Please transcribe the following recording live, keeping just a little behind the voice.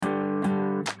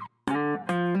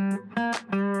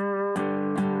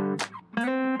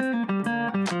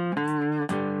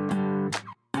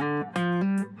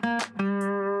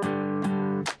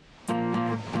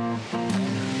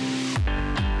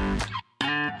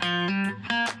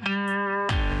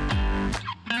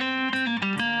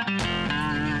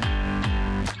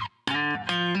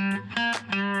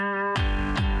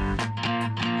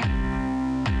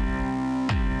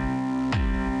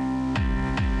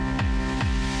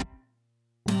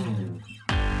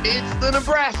It's the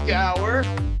Nebraska Hour.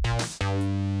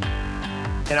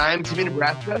 And I'm Timmy,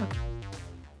 Nebraska.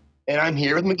 And I'm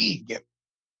here with McGee again.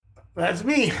 That's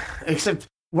me, except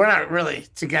we're not really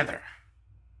together.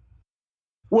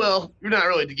 Well, you're not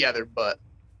really together, but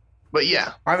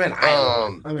yeah. I'm in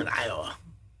Iowa.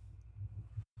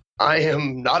 I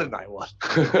am not in Iowa.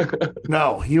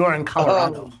 No, you are in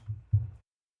Colorado.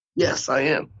 Yes, I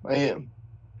am.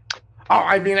 Oh,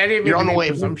 I mean, I didn't. You're on the way.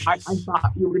 I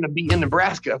thought you were going to be in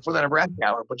Nebraska for the Nebraska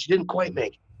Hour, but you didn't quite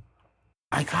make it.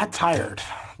 I got tired.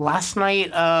 Last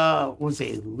night was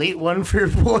a late one for your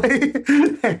boy,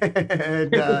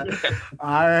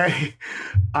 and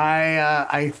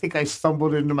I think I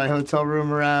stumbled into my hotel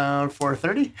room around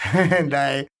 4:30, and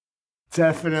I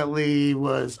definitely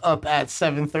was up at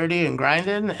 7:30 and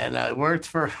grinding, and I worked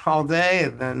for all day,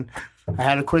 and then I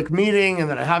had a quick meeting, and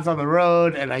then I hopped on the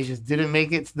road, and I just didn't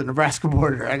make it to the Nebraska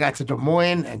border. I got to Des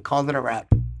Moines and called it a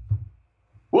wrap.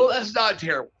 Well, that's not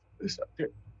terrible.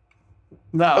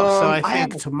 No, so I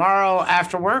think tomorrow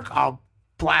after work, I'll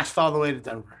blast all the way to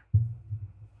Denver.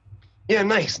 Yeah,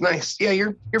 nice. Yeah,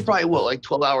 you're probably, like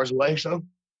 12 hours away or so?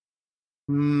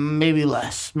 Maybe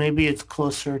less. Maybe it's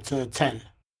closer to 10.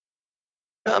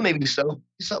 Maybe so.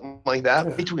 Something like that,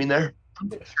 yeah. Between there. I'm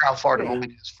not sure how far Des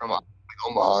Moines is from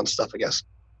Omaha and stuff, I guess.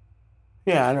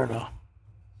 Yeah, I don't know.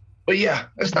 But yeah,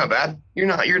 that's not bad.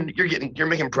 You're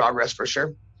making progress for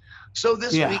sure. So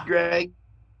this week, Greg,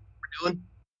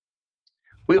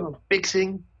 we're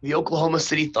fixing the Oklahoma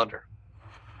City Thunder.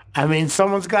 I mean,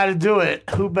 someone's got to do it.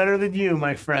 Who better than you,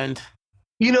 my friend?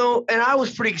 You know, and I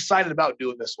was pretty excited about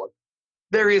doing this one.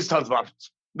 There is tons of options.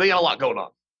 They got a lot going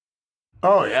on.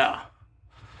 Oh, yeah.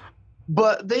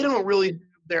 But they don't really have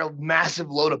their massive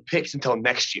load of picks until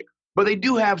next year. But they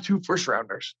do have 2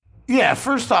 first-rounders. Yeah,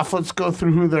 first off, let's go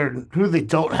through who they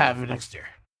don't have next year.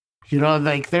 You know,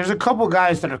 like there's a couple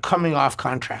guys that are coming off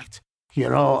contract. You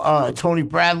know, Tony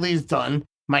Bradley's done.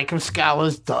 Mike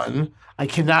Muscala's done. I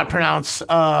cannot pronounce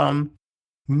Mikhailuk.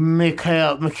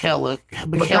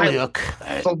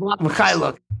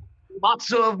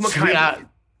 Lots of Mikhailuk.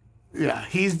 Yeah,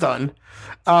 he's done.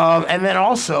 And then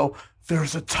also,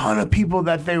 there's a ton of people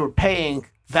that they were paying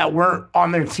that weren't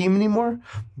on their team anymore.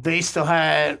 They still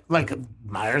had, like,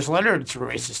 Myers Leonard's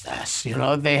racist ass. You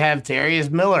know, they have Darius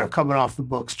Miller coming off the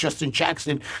books, Justin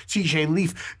Jackson, TJ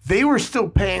Leaf. They were still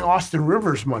paying Austin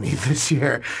Rivers money this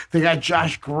year. They got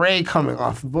Josh Gray coming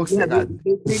off the books. They got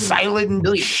Silent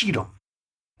Cheatham.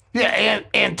 Yeah,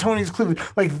 and Tony's Cleveland.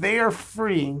 Like, they are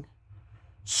freeing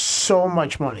so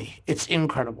much money. It's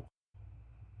incredible.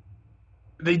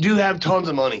 They do have tons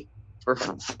of money for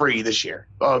free this year.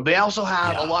 They also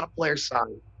have a lot of players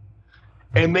signed.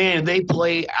 And, man, they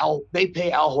pay Al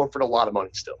Horford a lot of money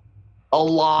still. A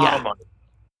lot of money.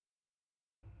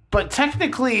 But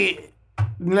technically,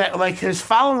 like, his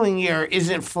following year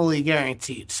isn't fully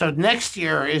guaranteed. So next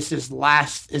year is his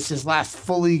last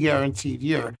fully guaranteed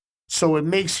year. So it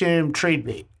makes him trade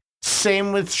bait.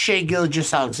 Same with Shai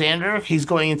Gilgeous-Alexander. He's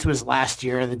going into his last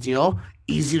year of the deal.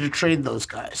 Easy to trade those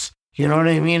guys. You know what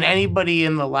I mean? Anybody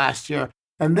in the last year.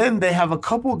 And then they have a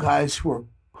couple guys who are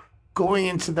going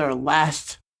into their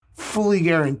last fully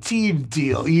guaranteed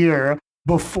year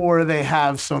before they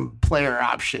have some player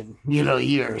option,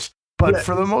 years. But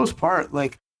for the most part,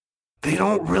 like, they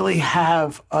don't really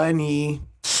have any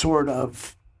sort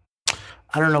of,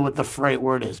 I don't know what the right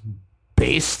word is,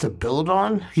 base to build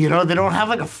on. They don't have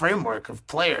like a framework of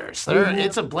players.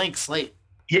 It's a blank slate.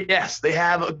 Yes, they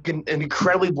have an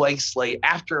incredibly blank slate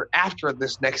after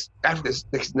this next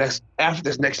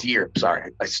year.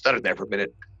 Sorry, I stuttered there for a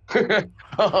minute.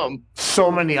 So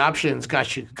many options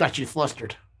got you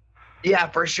flustered. Yeah,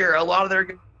 for sure. A lot of their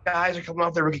guys are coming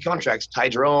off their rookie contracts. Ty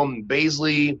Jerome,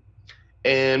 Baisley,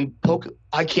 and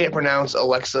I can't pronounce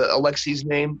Alexi's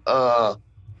name.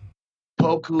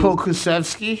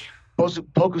 Pokusevski.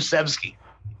 Pokusevski.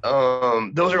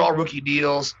 Those are all rookie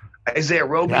deals. Isaiah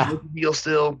Roby's rookie deal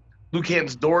still.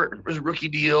 Lucan's Dort was a rookie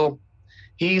deal.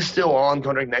 He's still on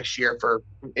contract next year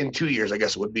in 2 years, I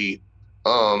guess it would be,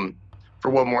 for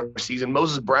one more season.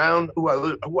 Moses Brown, who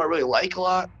I really like a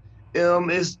lot,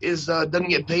 is doesn't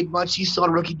get paid much. He's still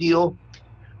on a rookie deal.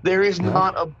 There's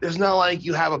not like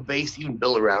you have a base to even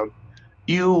build around. If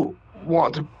you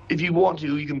want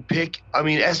to, you can pick. I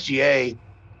mean, SGA,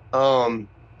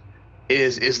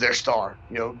 is their star.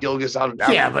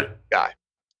 Gilgeous-Alexander. Yeah, but guy.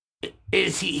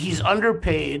 He's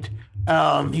underpaid.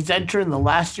 He's entering the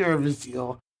last year of his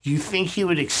deal. Do you think he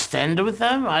would extend with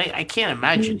them? I can't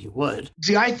imagine he would.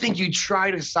 See, I think you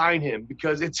try to sign him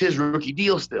because it's his rookie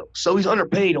deal still. So he's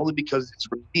underpaid only because it's a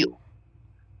rookie deal.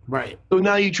 Right. So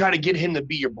now you try to get him to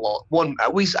be your block,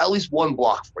 at least one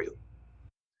block for you.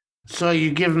 So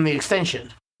you give him the extension.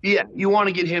 Yeah, you want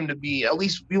to get him to be at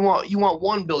least you want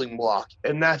one building block,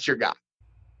 and that's your guy.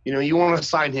 You want to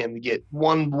sign him to get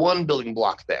one building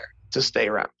block there to stay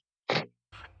around.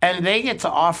 And they get to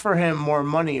offer him more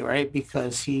money, right?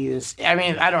 Because he is. I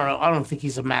mean, I don't know. I don't think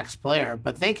he's a max player,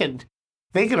 but they can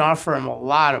offer him a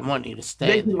lot of money to stay.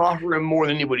 They can offer him more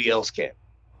than anybody else can.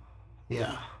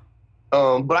 Yeah.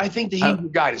 But I think that he's the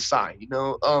guy to sign. He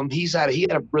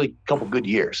had a really couple good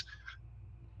years.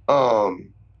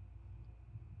 And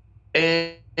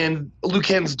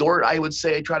Lucan's Dort, I would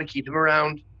say, try to keep him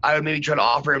around. I would maybe try to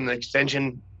offer him an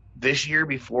extension this year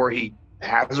before he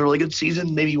has a really good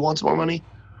season. Maybe he wants more money.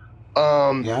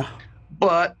 Yeah.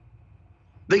 But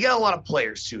they got a lot of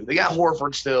players too. They got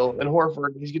Horford still, and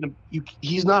Horford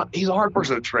he's a hard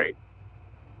person to trade.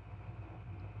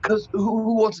 Because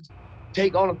who wants to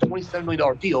take on a $27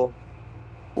 million deal?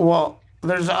 Well,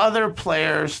 there's other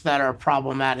players that are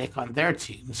problematic on their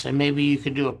teams, and maybe you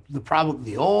could do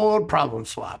the old problem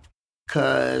swap.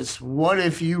 Because what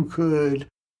if you could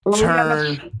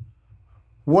turn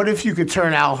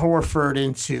Al Horford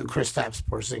into Kristaps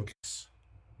Porzingis?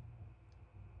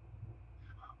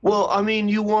 Well, I mean,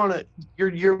 you want to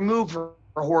your move for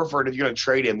Horford if you're going to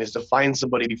trade him is to find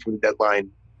somebody before the deadline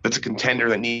that's a contender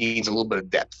that needs a little bit of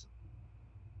depth.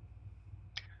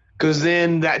 Because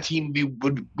then that team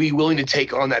would be willing to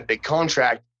take on that big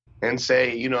contract and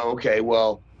say, okay,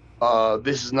 well,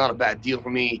 this is not a bad deal for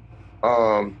me.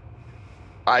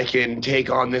 I can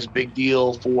take on this big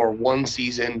deal for one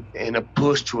season and a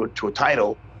push to a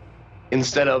title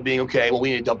instead of being, okay, well,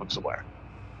 we need to dump him somewhere.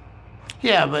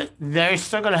 Yeah, but they're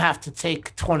still going to have to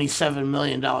take $27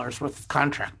 million worth of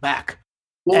contract back.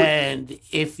 Well, and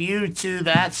if you do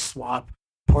that swap,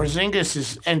 Porzingis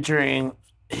is entering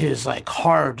his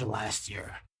hard last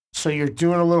year. So you're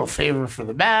doing a little favor for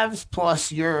the Mavs,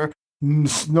 plus you're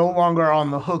no longer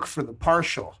on the hook for the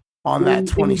partial on that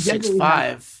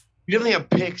 26-5. You definitely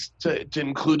have picks to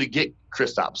include to get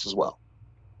Kristaps as well.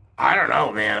 I don't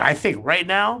know, man. I think right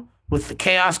now, with the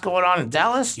chaos going on in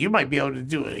Dallas, you might be able to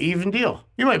do an even deal.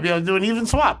 You might be able to do an even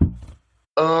swap.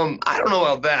 I don't know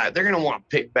about that. They're going to want a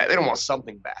pick back. They're going to want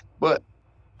something back. But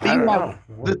I don't know.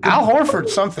 Al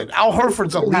Horford's something. Al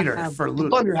Horford's a leader for Luka.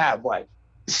 The Thunder have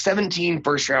 17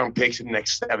 first-round picks in the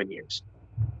next 7 years.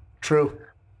 True.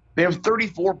 They have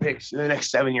 34 picks in the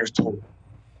next 7 years total.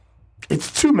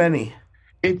 It's too many.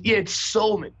 It's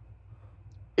so many.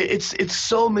 It's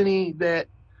so many that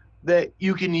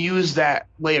you can use that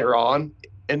later on,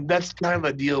 and that's kind of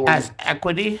a deal where as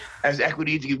equity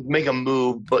to make a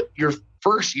move. But your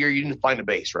first year, you didn't find a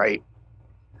base, right?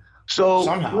 So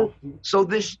somehow,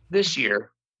 this year,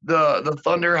 the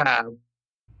Thunder have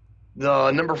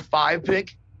the number 5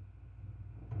 pick,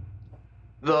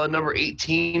 the number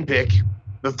 18 pick,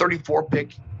 the 34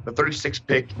 pick, the 36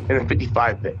 pick, and the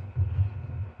 55 pick.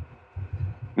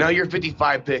 Now your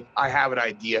 55 pick, I have an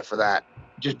idea for that,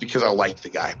 just because I like the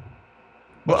guy.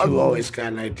 But you always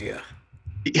got an idea.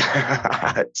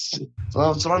 Yeah, that's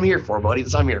what I'm here for, buddy.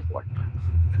 That's what I'm here for.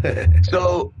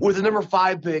 So with the number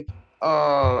 5 pick,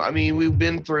 I mean, we've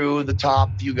been through the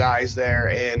top few guys there,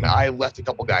 and I left a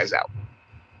couple guys out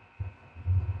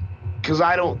because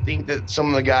I don't think that some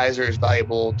of the guys are as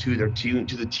valuable to the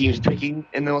teams picking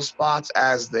in those spots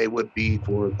as they would be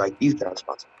for these kind of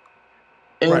spots.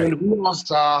 And right. We all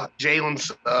saw Jalen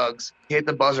Suggs hit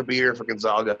the buzzer beater for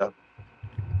Gonzaga.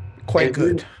 Quite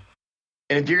good.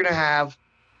 And if you're gonna have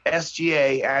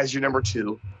SGA as your number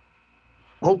 2,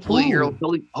 hopefully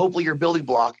you're building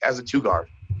block as a 2 guard.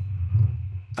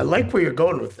 I like where you're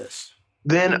going with this.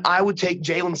 Then I would take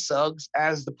Jalen Suggs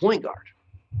as the point guard.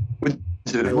 With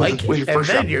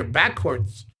your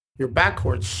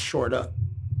backcourt's short up.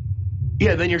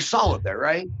 Yeah, then you're solid there,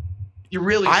 right? You're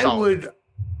really solid.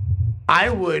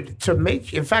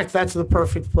 In fact, that's the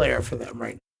perfect player for them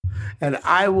right now. And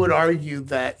I would argue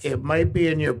that it might be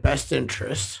in your best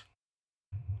interest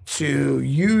to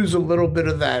use a little bit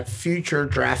of that future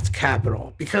draft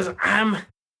capital, because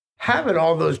having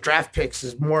all those draft picks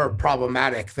is more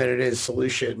problematic than it is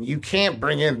solution. You can't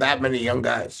bring in that many young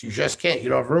guys. You just can't. You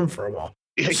don't have room for them all.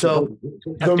 So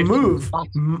the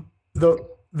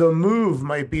move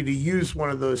might be to use one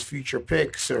of those future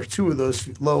picks or 2 of those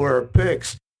lower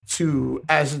picks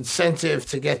as incentive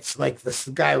to get this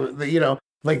guy,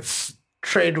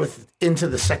 trade into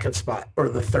the 2nd spot or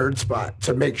the 3rd spot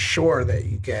to make sure that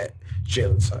you get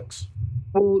Jalen Suggs.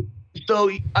 Well,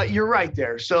 so you're right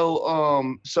there.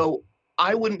 So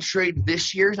I wouldn't trade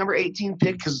this year's number 18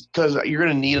 pick because you're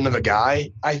going to need another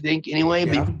guy, I think, anyway. Yeah.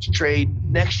 But you can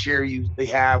trade next year. They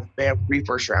have 3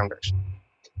 first rounders.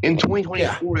 In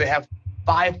 2024, They have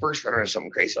 5 first rounders, something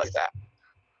crazy like that.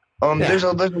 There's a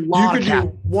You lot of could do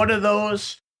one of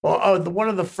those, or one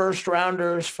of the first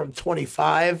rounders from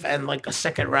 25, and like a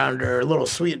second rounder, a little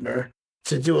sweetener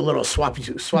to do a little swap,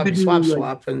 and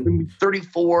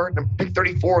 34, pick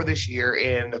 34 this year,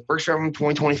 and the first round from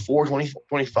 2024,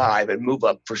 2025, and move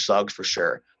up for Suggs for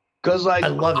sure. Because I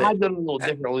love it. I've done a little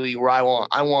differently where I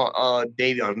want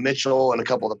Davion Mitchell and a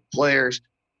couple of the players.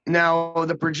 Now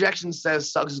the projection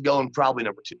says Suggs is going probably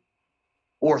number 2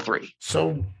 or 3.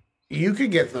 So you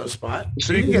could get those spots.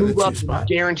 So you you can can get move the up 2 and spot.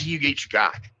 guarantee you get your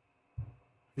guy.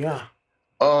 Yeah.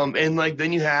 And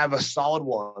then you have a solid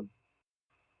one.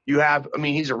 You have,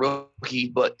 he's a rookie,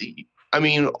 but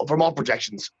from all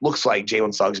projections, looks like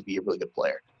Jalen Suggs would be a really good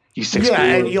player. He's 6'4".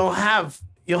 And you'll have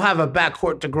a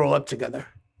backcourt to grow up together.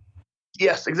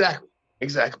 Yes, exactly.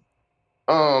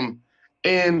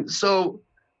 And so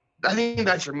I think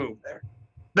that's your move there.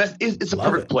 It's a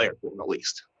perfect player for him, at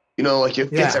least. It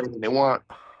fits everything they want.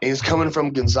 And he's coming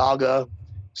from Gonzaga,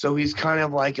 so he's kind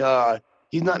of like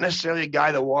he's not necessarily a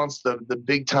guy that wants the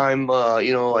big time,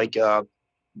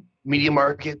 media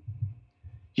market.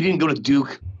 He didn't go to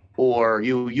Duke or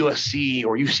USC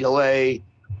or UCLA,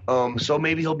 so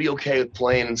maybe he'll be okay with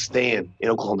playing and staying in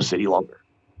Oklahoma City longer.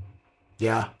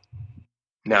 Yeah.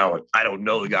 Now, I don't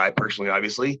know the guy personally,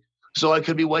 obviously, so I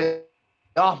could be way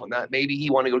off on that. Maybe he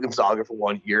wanted to go to Gonzaga for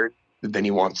 1 year, but then he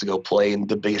wants to go play in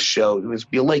the biggest show. It was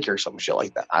be a Laker or some shit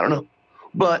like that. I don't know.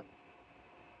 But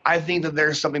I think that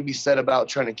there's something to be said about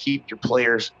trying to keep your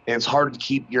players, and it's hard to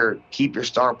keep your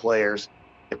star players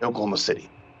in Oklahoma City.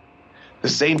 The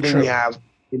same thing we have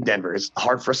in Denver. It's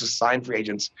hard for us to sign free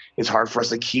agents. It's hard for us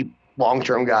to keep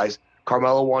long-term guys.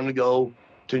 Carmelo wanted to go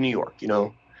to New York,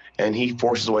 and he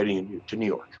forces his way to New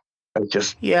York.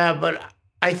 But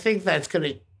I think that's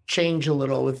going to change a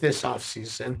little with this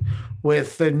offseason,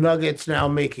 with the Nuggets now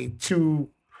making 2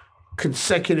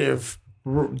 consecutive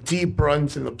deep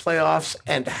runs in the playoffs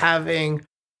and having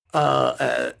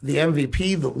the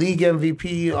MVP, the league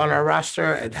MVP on our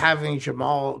roster, and having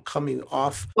Jamal coming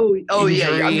off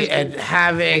injury, and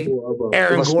having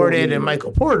Aaron Gordon and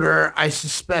Michael Porter. I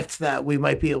suspect that we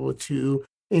might be able to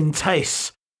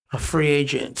entice a free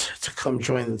agent to come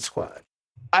join the squad.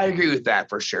 I agree with that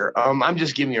for sure. I'm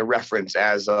just giving you a reference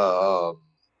as a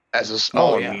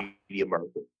smaller media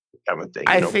market kind of thing.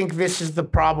 I think this is the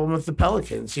problem with the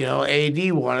Pelicans.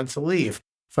 AD wanted to leave.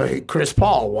 Chris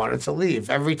Paul wanted to leave.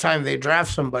 Every time they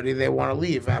draft somebody, they want to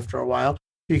leave after a while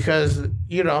because,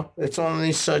 it's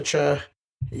only such a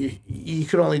you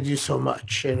could only do so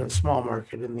much in a small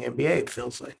market in the NBA, it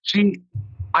feels like.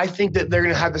 I think that they're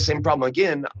going to have the same problem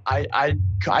again. I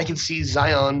can see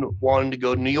Zion wanting to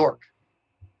go to New York.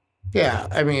 Yeah,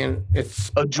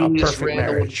 it's a Julius perfect Randle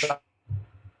marriage.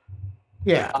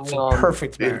 Yeah, it's a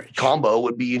perfect marriage. Combo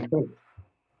would be incredible.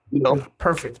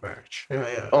 Perfect marriage.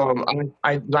 Yeah.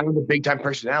 Zion's a big time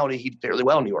personality. He did fairly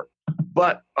well in New York.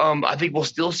 But I think we'll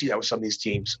still see that with some of these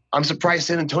teams. I'm surprised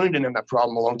San Antonio didn't have that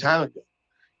problem a long time ago.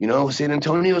 San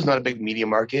Antonio is not a big media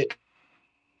market,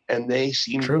 and they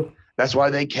seem true. That's why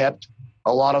they kept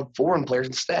a lot of foreign players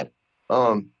instead.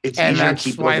 It's and easier that's to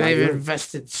keep why they've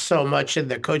invested so much in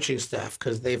their coaching staff,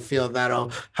 because they feel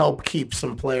that'll help keep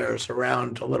some players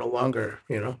around a little longer.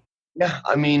 Yeah,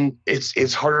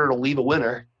 it's harder to leave a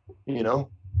winner.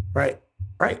 Right.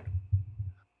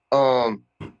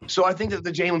 So I think that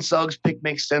the Jalen Suggs pick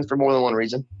makes sense for more than one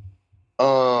reason.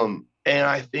 And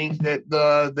I think that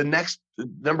the next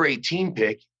number 18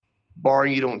 pick,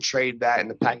 barring you don't trade that in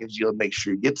the package deal, make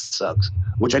sure you get Suggs,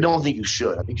 which I don't think you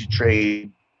should. I think you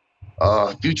trade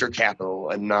future capital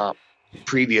and not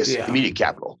previous immediate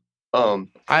capital.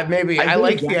 I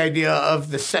like the idea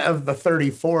of the set of the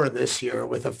 34 this year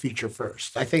with a future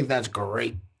first. I think that's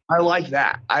great. I like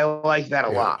that. A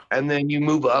lot. And then you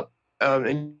move up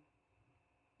and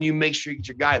you make sure you get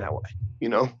your guy that way.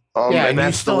 And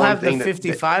you still have the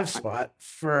 55 spot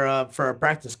for a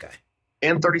practice guy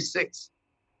and 36.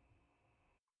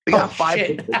 They got 5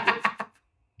 picks.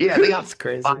 Yeah, they got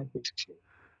crazy. 5 picks.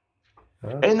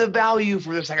 And the value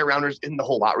for the second rounders isn't a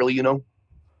whole lot, really. No,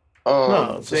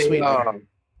 it's a sweetener.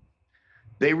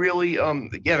 They really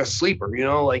a sleeper.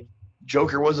 Like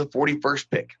Joker was a 41st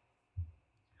pick.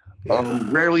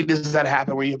 Rarely does that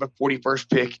happen where you have a 41st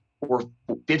pick or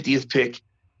 50th pick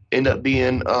end up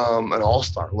being an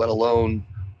all-star, let alone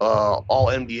all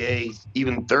NBA,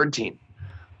 even third team.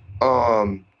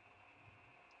 Let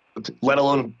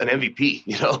alone an MVP,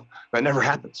 that never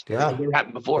happens. Yeah. It never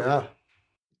happened before. Yeah.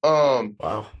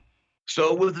 Wow.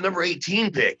 So with the number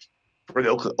 18 pick for the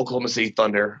Oklahoma City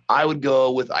Thunder, I would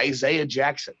go with Isaiah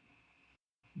Jackson,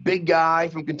 big guy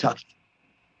from Kentucky.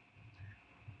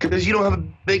 Because you don't have a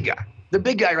big guy. The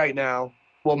big guy right now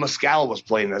well, Muscala was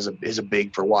playing as a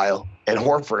big for a while, and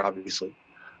Horford obviously,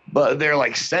 but their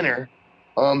like center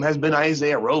has been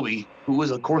Isaiah Roby, who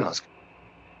was a Cornhusker.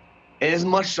 And as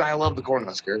much as I love the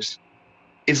Cornhuskers,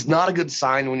 it's not a good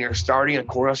sign when you're starting a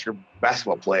Cornhusker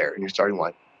basketball player in your starting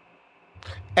line.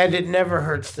 And it never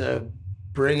hurts to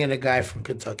bring in a guy from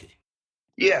Kentucky.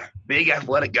 Yeah, big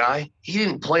athletic guy. He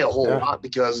didn't play a whole lot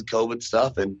because of COVID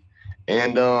stuff, and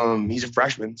he's a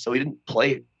freshman, so he didn't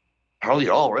play hardly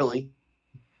at all, really.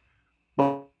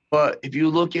 But if you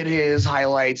look at his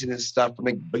highlights and his stuff from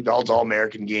McDonald's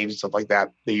All-American games and stuff like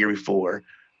that the year before,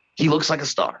 he looks like a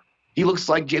star. He looks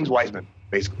like James Wiseman,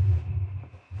 basically.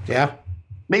 Yeah.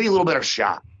 Maybe a little better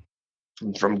shot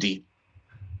from deep.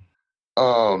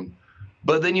 But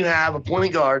then you have a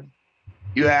point guard,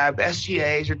 you have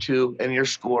SGAs or two, and your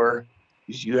scorer.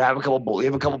 You have a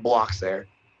couple blocks there,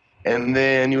 and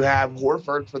then you have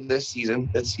Horford for this season.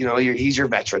 That's he's your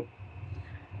veteran,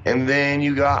 and then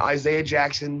you got Isaiah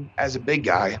Jackson as a big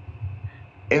guy,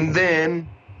 and then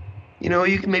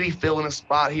you can maybe fill in a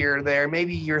spot here or there.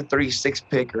 Maybe your 36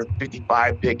 pick or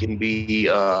 55 pick can be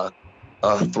a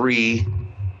 3.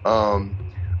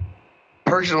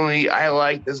 Personally, I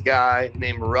like this guy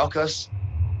named Ruckus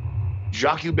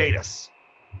Jakubatis.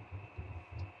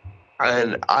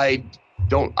 And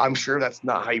I'm sure that's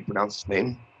not how you pronounce his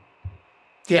name.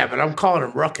 Yeah, but I'm calling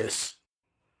him Ruckus.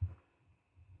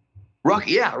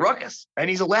 Ruckus. And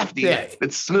he's a lefty. Yeah.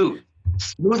 It's smooth.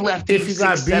 Smooth lefty. If you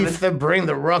got beef, then bring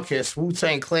the Ruckus.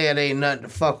 Wu-Tang Clan ain't nothing to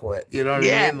fuck with. You know what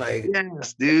I mean? Like,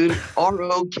 yes, dude.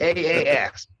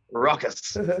 Rokas.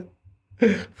 Ruckus.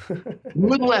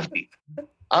 Smooth lefty.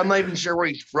 I'm not even sure where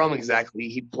he's from exactly.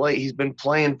 He's been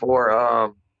playing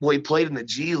for he played in the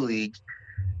G League.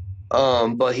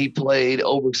 But he played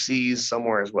overseas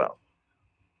somewhere as well.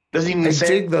 Doesn't even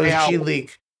dig those G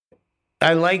League.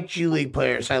 I like G League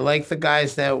players. I like the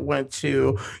guys that went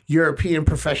to European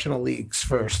professional leagues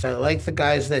first. I like the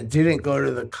guys that didn't go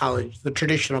to the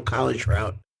traditional college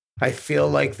route. I feel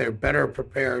like they're better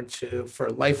prepared for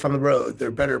life on the road. They're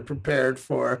better prepared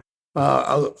for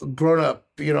a grown up,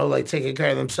 like taking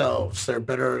care of themselves. They're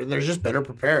just better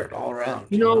prepared all around.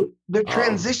 The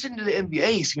transition to the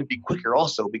NBA is going to be quicker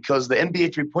also because the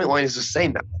NBA 3-point line is the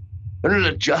same now. They're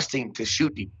not adjusting to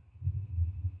shooting.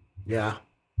 Yeah.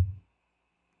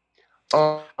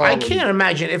 I can't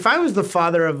imagine if I was the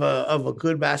father of a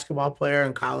good basketball player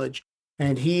in college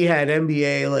and he had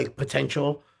NBA like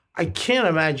potential. I can't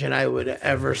imagine I would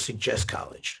ever suggest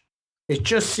college. It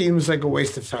just seems like a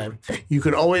waste of time. You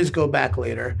could always go back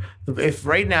later. If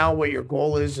right now what your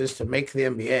goal is to make the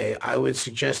NBA, I would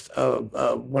suggest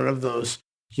one of those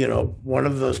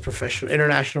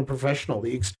international professional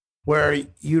leagues where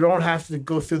you don't have to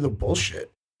go through the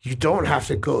bullshit. You don't have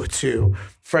to go to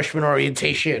freshman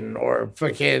orientation or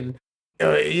fucking,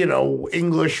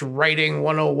 English writing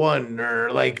 101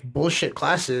 or like bullshit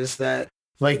classes that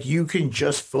like you can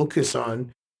just focus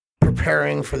on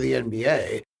preparing for the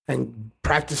NBA and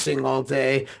practicing all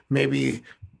day, maybe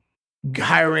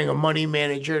hiring a money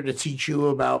manager to teach you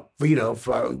about,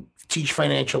 teach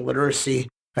financial literacy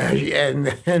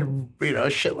and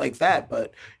shit like that.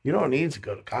 But you don't need to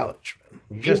go to college, man.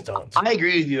 You just don't. I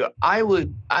agree with you. I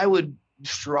would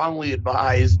strongly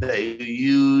advise that you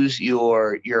use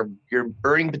your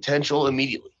earning potential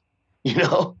immediately.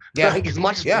 Like as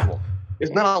much as possible.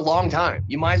 It's not a long time.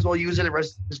 You might as well use it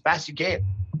as fast as you can.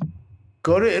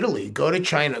 Go to Italy, go to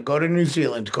China, go to New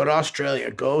Zealand, go to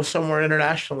Australia, go somewhere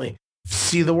internationally,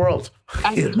 see the world.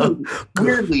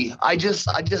 Weirdly, I just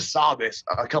saw this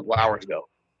a couple hours ago.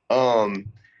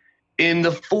 In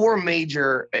the 4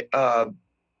 major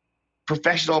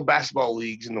professional basketball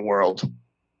leagues in the world,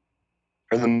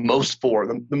 or the most 4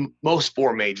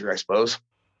 major, I suppose.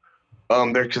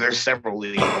 There's several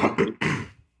leagues.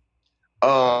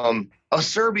 A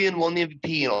Serbian won the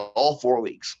MVP in all 4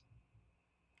 leagues.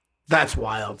 That's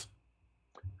wild.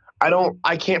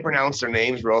 I can't pronounce their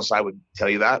names, or else I would tell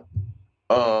you that.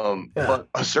 But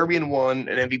a Serbian won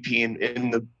an MVP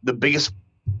in the biggest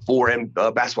 4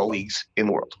 basketball leagues in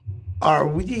the world. Are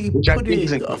we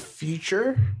putting a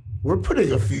future? We're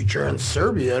putting a future on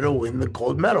Serbia to win the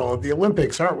gold medal at the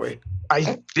Olympics, aren't we?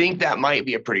 I think that might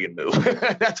be a pretty good move.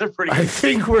 That's a pretty. I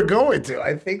think we're going to.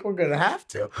 I think we're going to have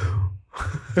to.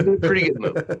 Pretty good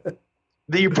move.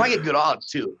 You probably get good odds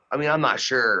too. I mean, I'm not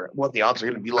sure what the odds are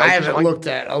going to be like. I haven't looked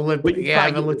at Olympic. Yeah, I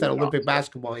haven't looked at Olympic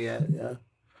basketball yet. Yeah.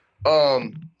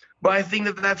 But I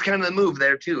think that's kind of the move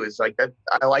there too. It's like that.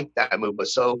 I like that move. But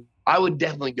so I would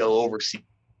definitely go overseas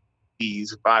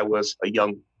if I was a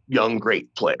young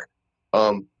great player.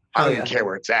 I don't even care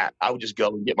where it's at. I would just go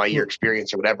and get my year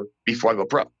experience or whatever before I go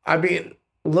pro. I mean,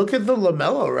 look at the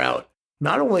LaMelo route.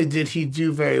 not only did he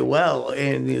do very well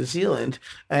in New Zealand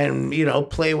and,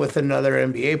 play with another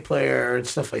NBA player and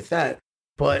stuff like that,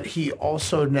 but he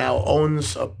also now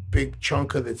owns a big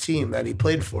chunk of the team that he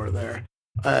played for there.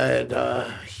 And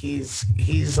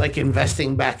he's like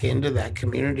investing back into that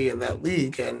community and that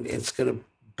league, and it's going to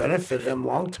benefit him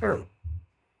long term.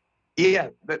 Yeah,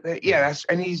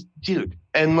 and he's dude,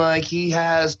 and like he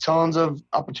has tons of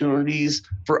opportunities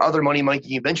for other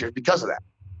money-making ventures because of that.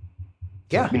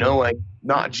 Yeah, like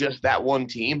not just that one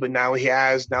team, but now he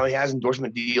has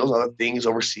endorsement deals, other things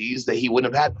overseas that he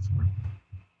wouldn't have had before.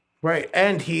 Right,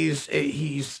 and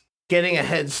he's getting a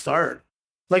head start.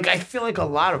 Like I feel like a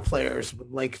lot of players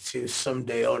would like to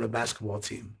someday own a basketball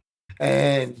team,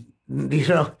 and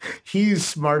he's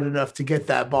smart enough to get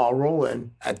that ball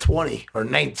rolling at 20 or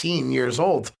 19 years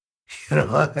old.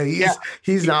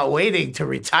 He's not waiting to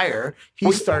retire.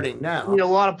 He's starting now. A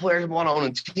lot of players want to own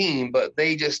a team, but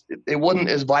it wasn't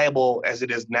as viable as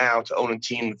it is now to own a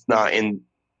team that's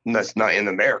not in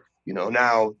America.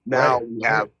 Now right. We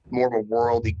have more of a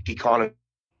world economy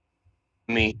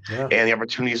and the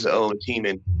opportunities to own a team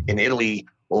in Italy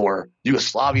or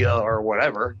Yugoslavia or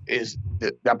whatever is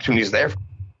the opportunity is there.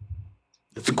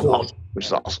 It's cool. Which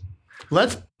is awesome.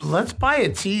 Let's buy a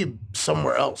team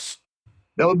somewhere else.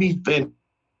 That would be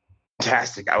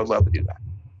fantastic. I would love to do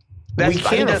that. We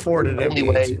can't afford it. The only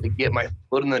way to get my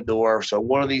foot in the door. So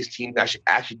one of these teams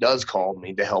actually does call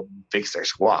me to help fix their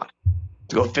squad.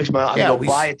 To go fix buy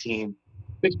a team,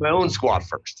 fix my own squad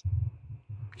first.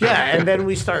 Yeah, and then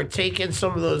we start taking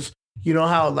some of those. You know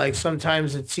how like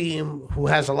sometimes a team who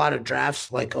has a lot of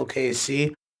drafts, like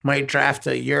OKC, might draft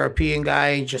a European guy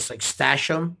and just like stash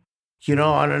him,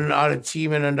 on a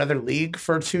team in another league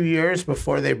for 2 years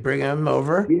before they bring him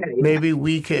over. Yeah. Maybe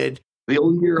we could the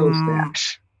old Euro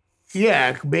stash.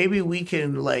 Yeah, maybe we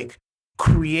can like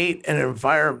create an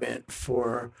environment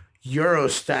for Euro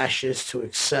stashes to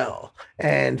excel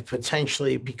and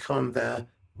potentially become the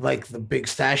big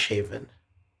stash haven.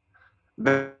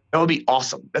 That would be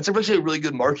awesome. That's actually a really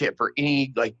good market for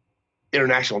any like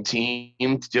international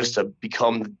team just to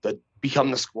become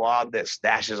the squad that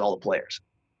stashes all the players.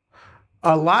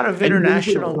 A lot of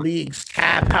international leagues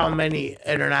cap how many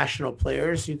international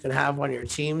players you can have on your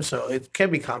team, so it can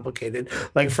be complicated.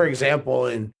 Like, for example,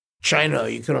 in China,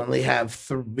 you can only have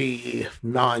 3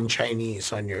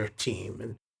 non-Chinese on your team.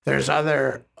 And there's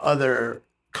other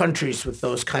countries with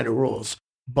those kind of rules.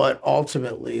 But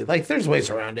ultimately, like, there's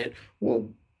ways around it. We'll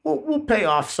pay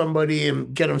off somebody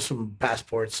and get them some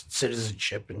passports,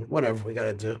 citizenship, and whatever we got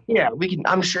to do. Yeah, we can.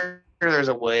 I'm sure there's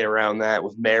a way around that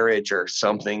with marriage or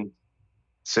something.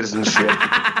 Citizenship.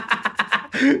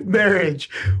 Marriage.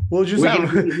 We'll just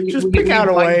pick out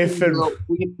a wife and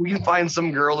we can find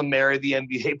some girl to marry the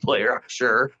NBA player, I'm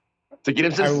sure, to get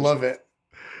him citizenship. I love it.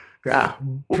 Yeah,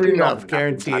 prenup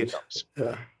guaranteed.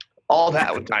 Yeah. All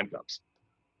that when time comes.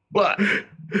 But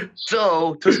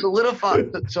so to solidify,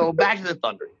 so back to the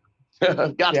Thunder.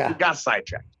 got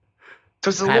sidetracked.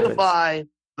 To solidify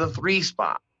the 3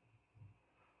 spot.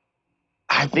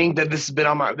 I think that this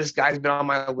guy's been on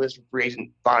my list of free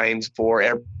agent finds for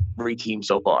every team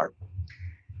so far.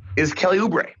 Is Kelly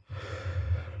Oubre.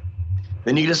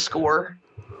 They need a scorer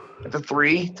at the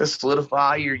 3 to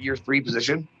solidify your 3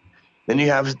 position. Then you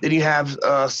have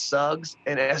Suggs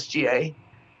and SGA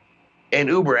and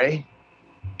Oubre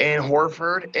and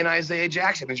Horford and Isaiah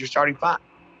Jackson as your starting 5.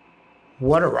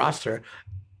 What a roster!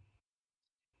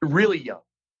 Really young.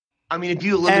 I mean, if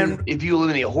you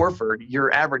eliminate Horford,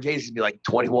 your average age would be like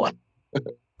 21.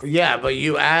 Yeah, but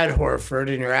you add Horford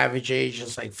and your average age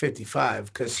is like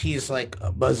 55 because he's like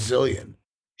a bazillion.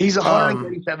 He's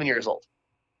 137 years old.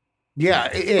 Yeah,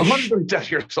 137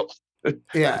 years old.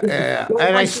 Yeah.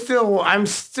 And I'm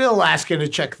still asking to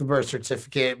check the birth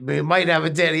certificate. We might have a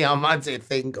Danny Almonte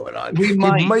thing going on. He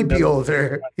might be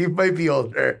older. He might be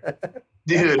older.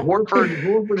 Dude,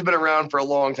 Horford's been around for a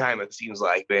long time, it seems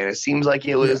like, man. It seems like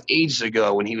it was ages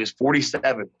ago when he was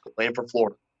 47 playing for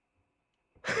Florida.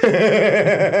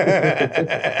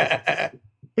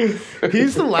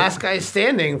 He's the last guy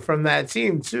standing from that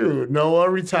team, too. Noah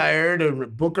retired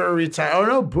and Booker retired. Oh,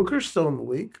 no, Booker's still in the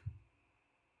league.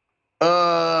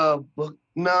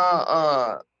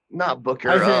 Not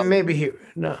Booker. I think maybe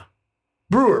no.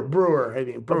 Brewer. Brewer,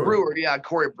 yeah,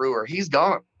 Corey Brewer. He's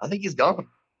gone. I think he's gone.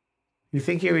 You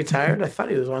think he retired? I thought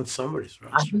he was on somebody's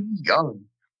roster. I think he's gone.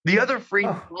 The other free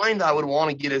find I would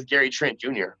want to get is Gary Trent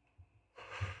Jr.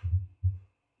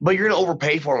 But you're going to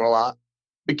overpay for him a lot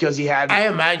because he had. I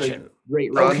imagine.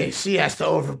 Great run. Okay, so he has to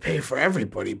overpay for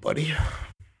everybody, buddy.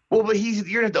 Well, but you're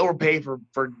gonna have to overpay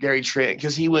for Gary Trent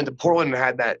because he went to Portland and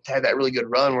had that really good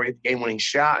run where he had the game-winning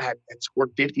shot, had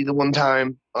scored 50 the one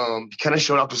time. He kind of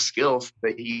showed off his skills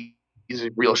that he's a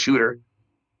real shooter.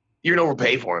 You're gonna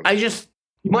overpay for him. I just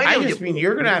mean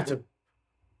you're gonna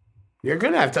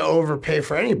have to overpay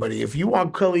for anybody if you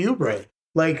want Kelly Oubre.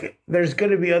 Like, there's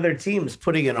going to be other teams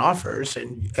putting in offers,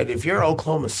 and if you're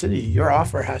Oklahoma City, your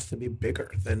offer has to be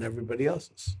bigger than everybody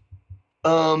else's.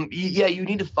 Yeah, you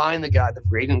need to find the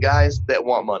free agent guys that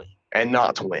want money and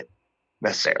not to win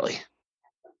necessarily.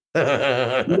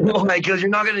 Because you're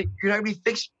not gonna be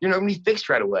fixed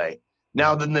right away.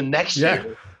 Now, then the next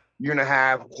year, you're gonna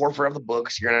have Horford off the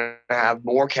books. You're gonna have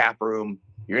more cap room.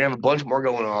 You're gonna have a bunch more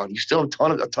going on. You still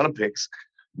have a ton of picks.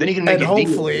 Then you can make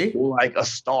hopefully like a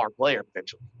star player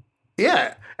potentially.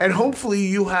 Yeah, and hopefully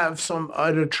you have some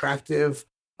unattractive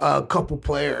couple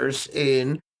players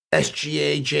in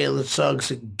SGA, Jalen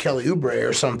Suggs, and Kelly Oubre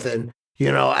or something.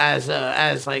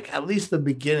 As like at least the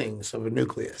beginnings of a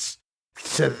nucleus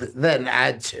to then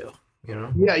add to.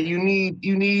 Yeah, you need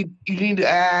to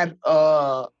add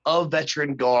a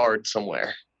veteran guard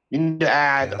somewhere. You need to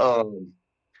add a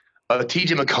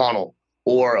TJ McConnell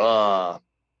or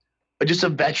just a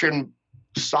veteran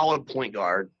solid point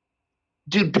guard.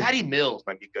 Dude, Patty Mills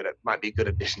might be a good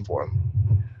addition for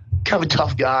him. Kind of a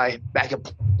tough guy, backup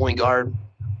point guard.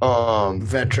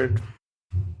 Veteran.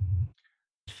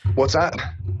 What's that?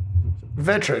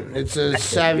 Veteran. It's a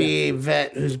savvy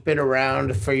vet who's been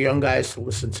around for young guys to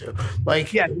listen to.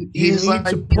 Like, yeah, he's like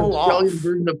to pull off.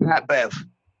 Version of Pat Bev.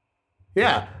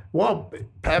 Yeah, well,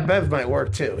 Pat Bev might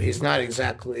work too. He's not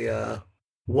exactly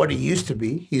what he used to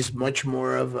be. He's much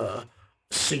more of a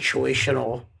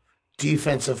situational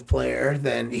defensive player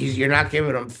than you're not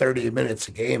giving him 30 minutes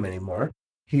a game anymore.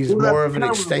 He's more of an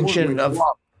extension of.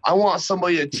 I want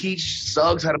somebody to teach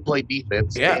Suggs how to play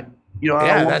defense. Yeah.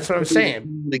 And, that's what I'm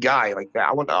saying. The guy like that.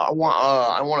 I want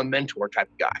a mentor type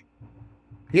of guy.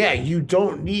 Yeah, you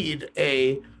don't need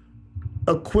a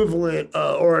equivalent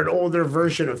or an older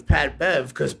version of Pat Bev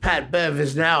because Pat Bev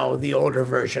is now the older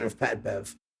version of Pat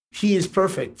Bev. He is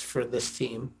perfect for this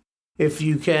team. If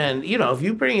you can, if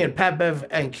you bring in Pat Bev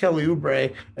and Kelly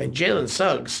Oubre and Jalen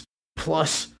Suggs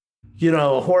plus,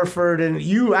 Horford, and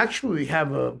you actually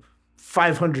have a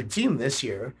 500 team this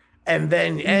year, and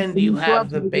you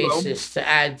have the basis to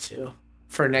add to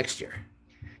for next year.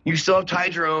 You still have Ty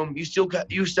Jerome. You still have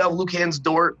Lukan's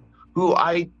Dort, who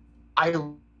I'm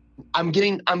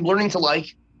learning to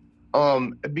like.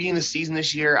 Being the season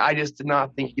this year, I just did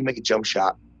not think he'd make a jump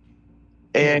shot.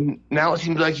 And now it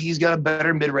seems like he's got a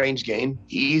better mid-range game.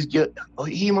 He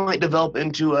might develop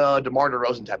into a DeMar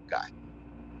DeRozan type of guy,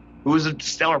 who is a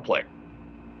stellar player.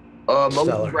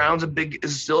 Moses Brown's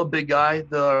is still a big guy.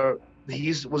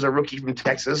 He was a rookie from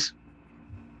Texas,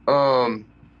 and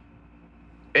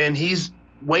he's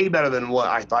way better than what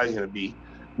I thought he was going to be.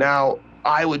 Now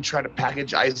I would try to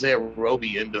package Isaiah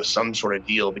Roby into some sort of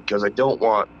deal because I don't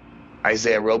want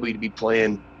Isaiah Roby to be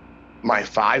playing my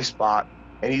 5 spot,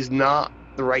 and he's not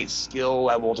the right skill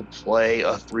level to play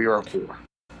a 3 or a 4.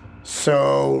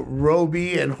 So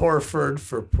Roby and Horford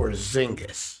for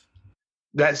Porzingis.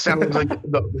 That sounds like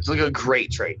it's like a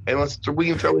great trade. And we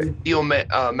can throw in Theo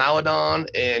Maladon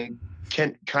and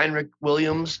Kenrick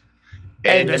Williams.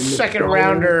 And a second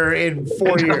rounder in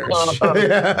 4 years.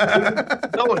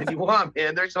 No one you want,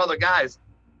 man. There's some other guys.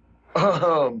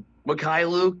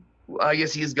 Mikhailuk, I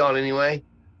guess he's gone anyway.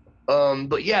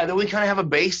 But yeah, then we kind of have a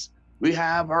base. We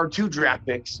have our 2 draft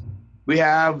picks. We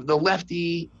have the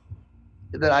lefty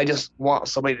that I just want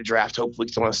somebody to draft. Hopefully,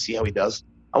 because I want to see how he does.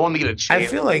 I want him to get a chance. I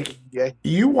feel like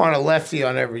you want a lefty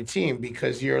on every team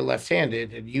because you're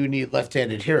left-handed and you need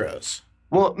left-handed heroes.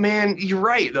 Well, man, you're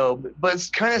right, though. But it's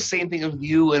kind of the same thing with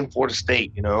you and Florida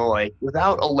State, Like,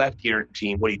 without a left-hander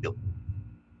team, what are you doing?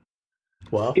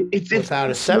 Well, without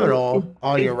a Seminole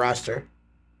on your roster.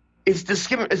 It's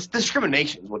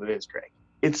discrimination is what it is, Greg.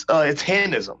 It's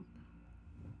handism.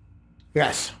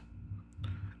 Yes.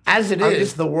 As it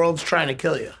is, the world's trying to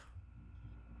kill you.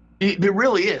 It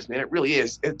really is, man. It really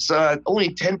is. It's only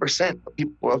 10% of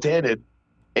people are left-handed,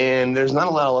 and there's not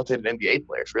a lot of left-handed NBA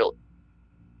players, really.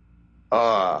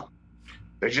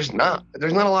 There's just not.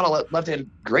 There's not a lot of left-handed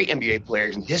great NBA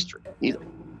players in history either.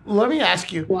 Let me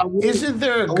ask you: Isn't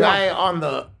there a guy on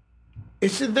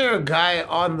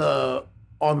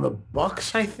the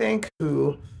Bucks? I think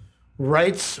who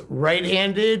writes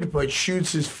right-handed but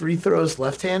shoots his free throws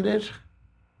left-handed.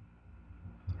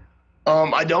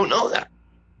 I don't know that.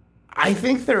 I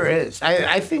think there is.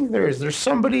 I think there is. There's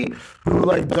somebody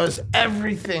who does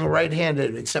everything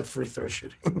right-handed except free throw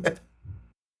shooting.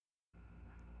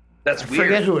 That's weird. I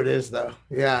forget who it is though.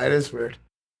 Yeah, it is weird.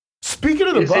 Speaking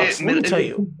of the Is Bucks, it- let me is tell it-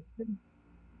 you.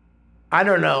 I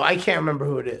don't know. I can't remember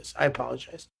who it is. I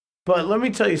apologize. But let me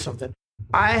tell you something.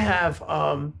 I have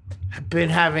been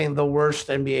having the worst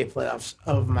NBA playoffs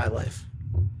of my life.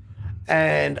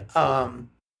 And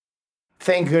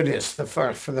thank goodness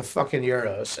for the fucking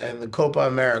Euros and the Copa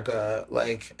America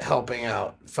like helping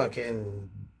out fucking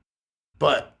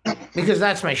but because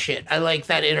that's my shit. I like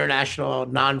that international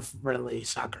non-friendly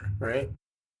soccer, right?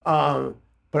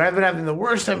 But I've been having the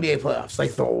worst NBA playoffs,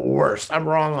 like the worst. I'm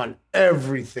wrong on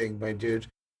everything, my dude.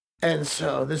 And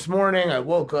so this morning I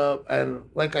woke up and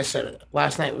like I said,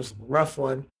 last night was a rough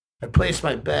one. I placed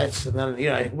my bets and then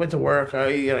I went to work.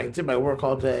 I did my work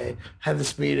all day, had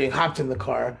this meeting, hopped in the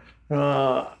car.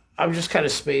 I'm just kind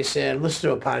of spacing,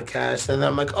 listened to a podcast, and then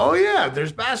I'm like, oh yeah,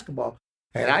 there's basketball.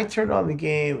 And I turned on the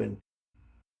game and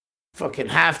fucking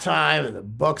halftime and the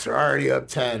Bucks are already up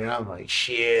 10 and I'm like,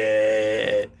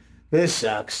 shit, this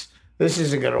sucks. This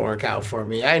isn't gonna work out for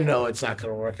me. I know it's not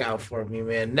gonna work out for me,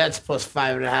 man. Nets plus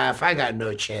 5.5. I got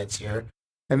no chance here.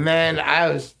 And then I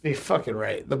was fucking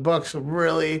right. The Bucks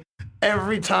really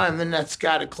every time the Nets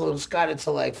got it close, got it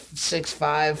to like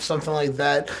 6-5, something like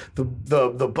that.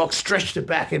 The Bucks stretched it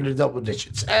back into double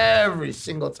digits every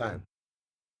single time.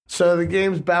 So the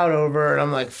game's about over, and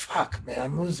I'm like, fuck, man,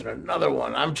 I'm losing another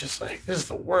one. I'm just like, this is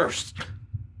the worst.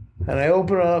 And I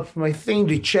open up my thing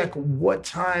to check what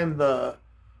time the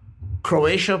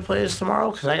Croatia plays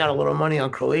tomorrow, because I got a little money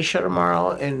on Croatia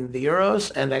tomorrow in the Euros,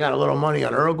 and I got a little money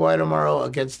on Uruguay tomorrow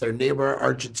against their neighbor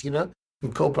Argentina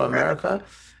in Copa America.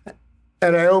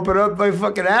 And I open up my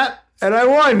fucking app, and I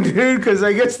won, dude, because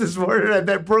I guess this morning I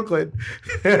bet Brooklyn.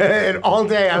 And all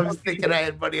day I was thinking I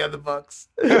had money on the Bucks.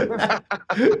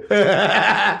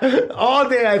 All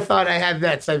day I thought I had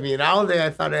Nets. All day I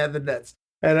thought I had the Nets.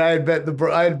 And I had bet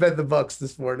the Bucks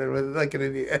this morning with like an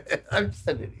idiot. I'm just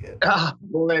an idiot.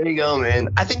 Well, there you go, man.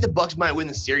 I think the Bucks might win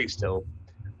the series still.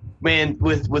 Man,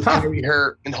 with Kyrie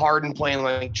hurt and Harden playing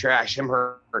like trash, him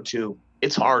hurt too.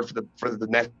 It's hard for the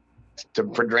Nets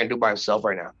for Durant to do by himself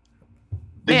right now.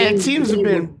 Teams have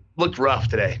been looked rough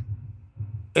today.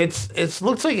 It's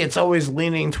looks like it's always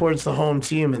leaning towards the home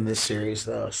team in this series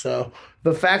though. So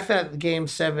the fact that Game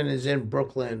 7 is in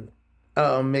Brooklyn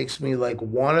makes me like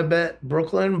want to bet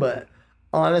Brooklyn, but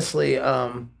honestly,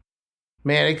 man,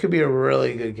 it could be a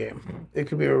really good game. It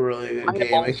could be a really good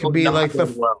game. It could be like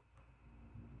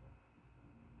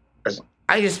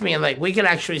I just mean like we could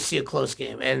actually see a close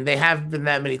game, and they haven't been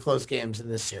that many close games in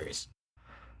this series.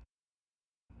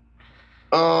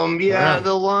 Yeah,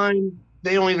 the line,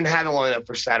 they don't even have a lineup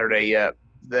for Saturday yet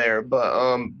there,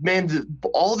 but man,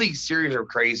 all these series are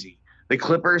crazy. The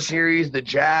Clippers series, the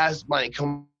Jazz might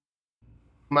come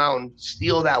out and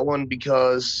steal that one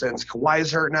because since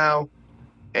Kawhi's hurt now,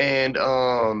 and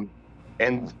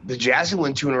the Jazz can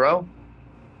win 2 in a row.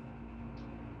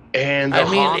 And the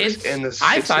Hawks and the Sixers,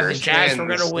 I thought the Jazz were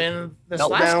going to win this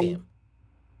last game.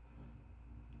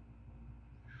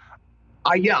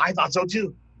 Yeah, I thought so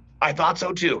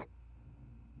too.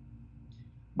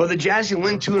 But the Jazz can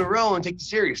win 2 in a row and take the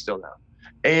series still now.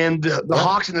 And the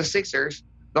Hawks and the Sixers,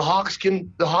 the Hawks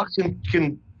can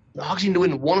win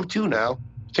 1 of 2 now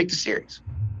to take the series.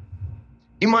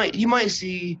 You might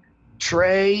see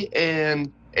Trey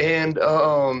and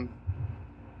Giannis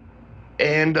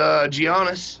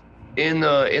in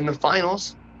the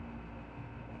finals.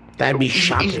 That'd be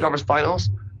shocking. Eastern Conference Finals.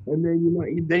 And then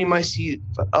you might see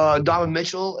Donovan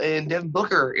Mitchell and Devin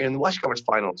Booker in the Western Conference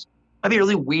Finals. That'd be a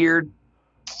really weird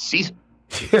season.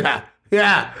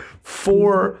 Yeah.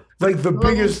 For like the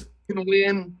biggest can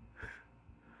win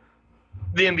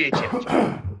the NBA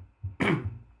championship.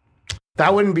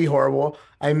 That wouldn't be horrible.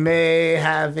 I may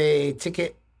have a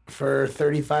ticket for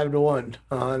 35-1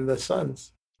 on the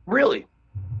Suns. Really?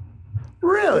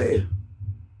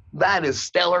 That is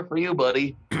stellar for you,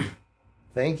 buddy.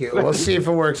 Thank you. We'll see if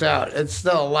it works out. It's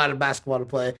still a lot of basketball to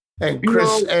play. And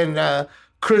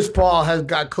Chris Paul has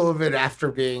got COVID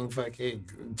after being fucking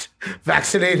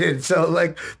vaccinated. So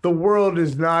like the world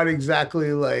is not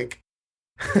exactly like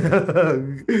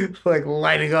like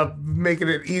lining up, making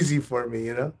it easy for me,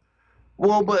 you know?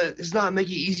 Well, but it's not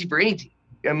making it easy for any team.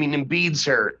 I mean, Embiid's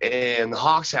hurt, and the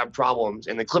Hawks have problems,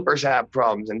 and the Clippers have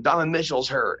problems, and Donovan Mitchell's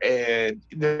hurt, and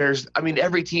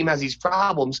every team has these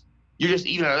problems. You're just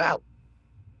evening it out.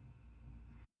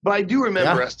 But I do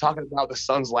remember us talking about the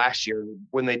Suns last year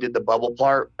when they did the bubble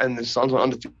part, and the Suns went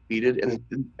undefeated and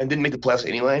didn't make the playoffs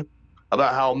anyway.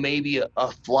 About how maybe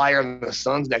a flyer on the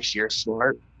Suns next year is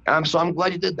smart. So I'm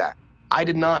glad you did that. I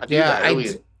did not do that. I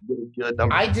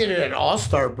did it at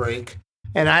All-Star break,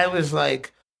 and I was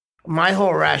like, my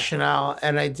whole rationale,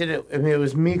 and I did it. I mean, it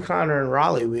was me, Connor, and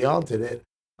Raleigh. We all did it.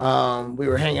 We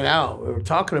were hanging out, we were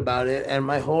talking about it, and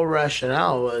my whole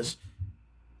rationale was,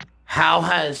 how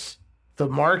has the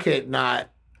market not?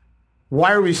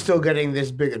 Why are we still getting this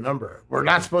big a number? We're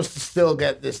not supposed to still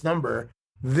get this number.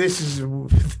 This is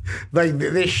like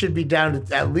this should be down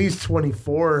to at least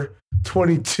 24,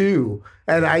 22.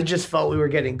 And I just felt we were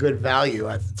getting good value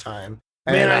at the time.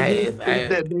 Man, And I didn't think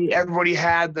that everybody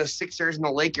had the Sixers and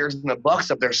the Lakers and the Bucks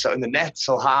up there, so and the Nets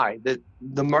so high that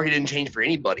the market didn't change for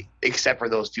anybody except for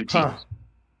those two teams. huh,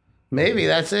 maybe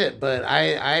that's it. But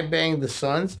I banged the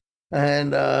Suns,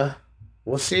 and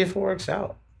we'll see if it works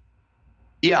out.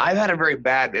 Yeah, I've had a very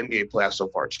bad NBA playoff so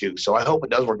far too, so I hope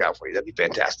it does work out for you. That'd be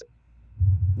fantastic.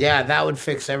 Yeah, that would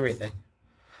fix everything.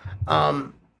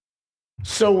 Um,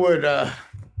 so would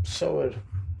so would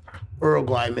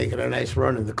Uruguay making a nice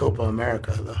run in the Copa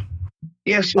America though.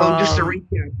 Yeah, so just to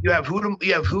recap, you have who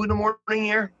in the morning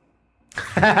here?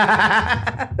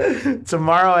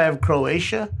 Tomorrow I have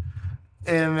Croatia,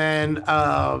 and then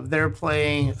they're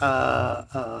playing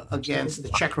against the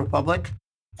Czech Republic,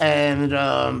 and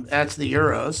that's the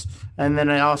Euros. And then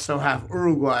I also have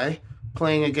Uruguay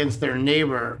playing against their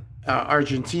neighbor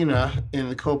Argentina in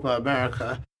the Copa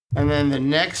America. And then the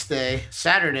next day,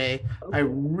 Saturday, I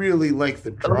really like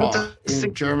the draw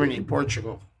in Germany,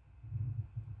 Portugal.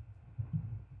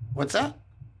 What's that?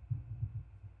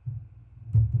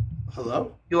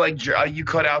 Hello? You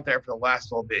cut out there for the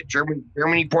last little bit.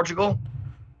 Germany, Portugal.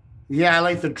 Yeah, I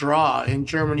like the draw in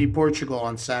Germany, Portugal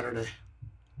on Saturday.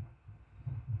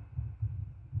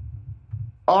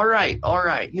 All right.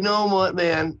 You know what,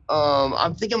 man?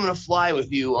 I'm thinking I'm gonna fly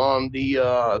with you on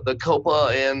the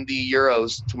Copa and the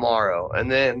Euros tomorrow, and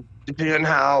then depending on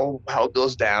how it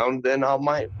goes down, then I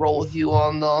might roll with you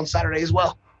on Saturday as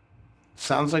well.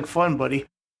 Sounds like fun, buddy.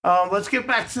 Let's get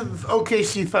back to the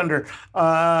OKC Thunder.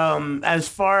 As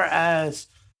far as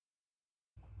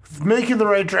making the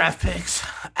right draft picks,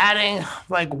 adding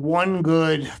like one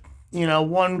good, they're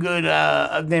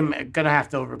gonna have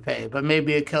to overpay, but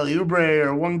maybe a Kelly Oubre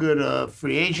or one good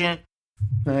free agent.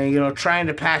 Trying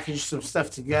to package some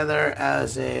stuff together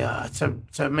as a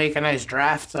to make a nice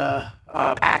draft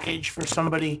package for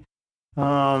somebody.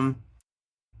 I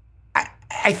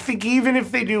think even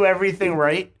if they do everything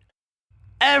right,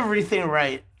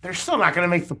 they're still not going to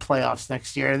make the playoffs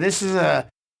next year. This is a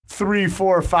 3,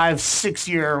 4, 5, 6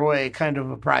 year away kind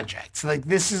of a project. Like,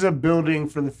 this is a building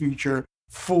for the future,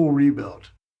 full rebuild.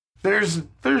 There's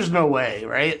no way,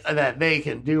 right, that they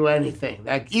can do anything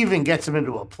that even gets them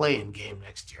into a play-in game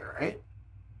next year, right?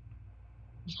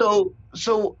 So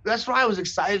that's what I was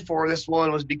excited for. This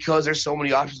one was because there's so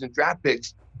many options in draft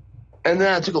picks. And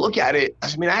then I took a look at it.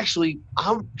 I mean, actually,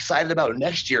 I'm excited about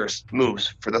next year's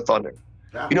moves for the Thunder.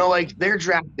 Yeah. Like their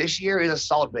draft this year is a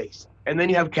solid base. And then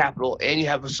you have capital and you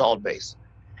have a solid base.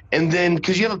 And then,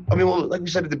 because you have, like we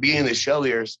said at the beginning of the show,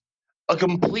 there's a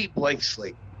complete blank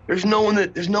slate. There's no one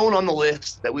on the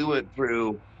list that we went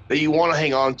through that you want to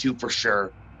hang on to for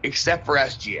sure, except for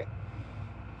SGA.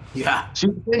 Yeah. So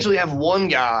you potentially have one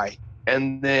guy,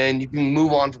 and then you can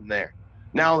move on from there.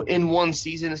 Now, in one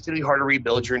season, it's going to be hard to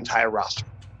rebuild your entire roster.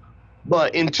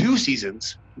 But in 2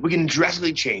 seasons, we can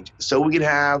drastically change it. So we can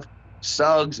have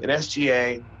Suggs and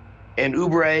SGA and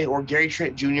Oubre or Gary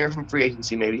Trent Jr. from free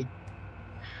agency maybe.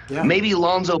 Yeah. Maybe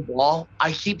Lonzo Ball.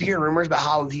 I keep hearing rumors about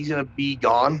how he's going to be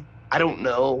gone. I don't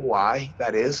know why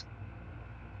that is.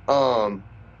 But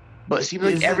it seems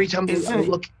like every time they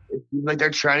look, it seems like they're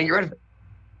trying to get rid of it.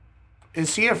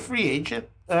 Is he a free agent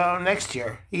next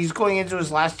year? He's going into his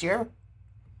last year?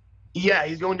 Yeah,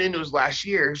 he's going into his last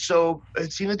year. So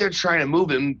it seems like they're trying to move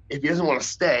him. If he doesn't want to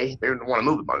stay, they don't want to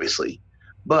move him, obviously.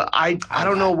 But I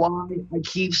don't know why I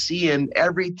keep seeing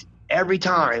every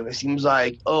time it seems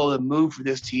like, the move for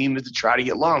this team is to try to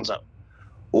get Lonzo.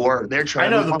 Or they're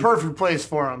trying to the perfect place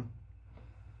for him.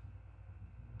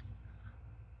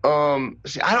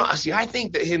 I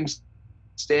think that him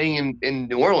staying in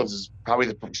New Orleans is probably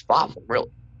the perfect spot for him, really.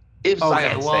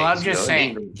 I'm just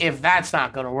saying, if that's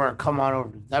not going to work, come on over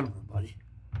to Denver, buddy.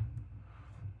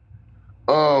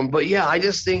 But yeah, I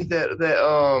just think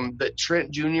that Trent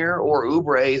Jr. or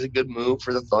Oubre is a good move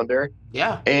for the Thunder.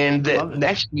 Yeah. And that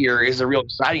next year is a real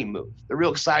exciting move. The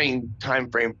real exciting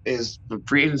time frame is the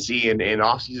free agency and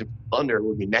offseason Thunder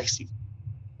will be next season.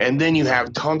 And then you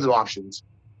have tons of options.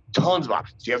 You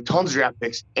have tons of draft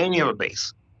picks and you have a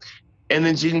base. And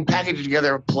then so you can package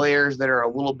together players that are a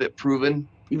little bit proven,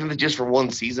 even if it's just for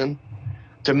one season,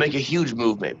 to make a huge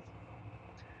move maybe.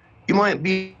 You might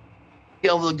be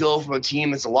able to go from a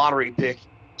team that's a lottery pick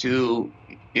to,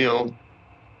 a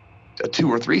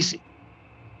 2 or 3 seed.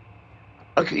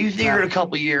 Okay, you figure in a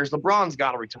couple of years, LeBron's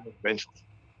got to retire eventually.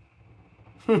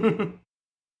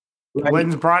 Right?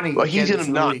 When's Bronny Well, he's get gonna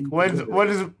into the not. league?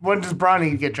 When does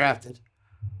Bronny get drafted?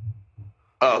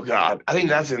 Oh God, I think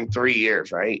that's in 3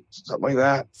 years, right? Something like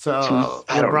that. So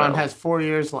I don't LeBron know. has 4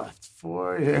 years left.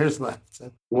 4 years left.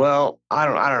 Well, I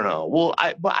don't know. Well,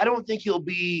 but I don't think he won't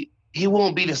be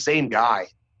the same guy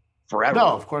forever. No,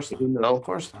 of course not. You know? Of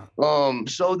course not.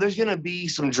 So there's gonna be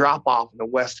some drop off in the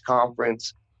West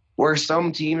Conference where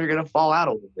some teams are gonna fall out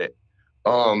a little bit.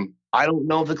 I don't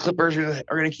know if the Clippers are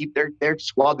gonna keep their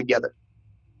squad together.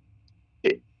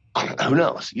 Who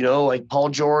knows? You know, like Paul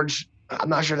George, I'm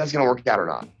not sure that's gonna work out or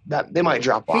not. That they might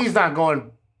drop off. He's not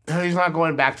going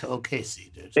back to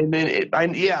OKC, dude. And then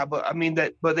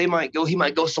but they might go. He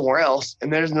might go somewhere else,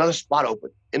 and there's another spot open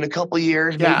in a couple of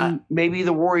years. Yeah. Maybe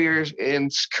the Warriors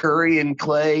and Curry and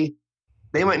Clay,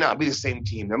 they might not be the same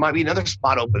team. There might be another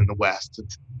spot open in the West to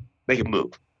make a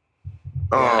move.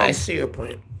 I see your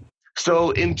point.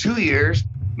 So in 2 years,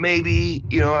 maybe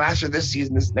after this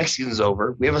next season's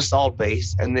over, we have a solid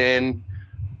base, and then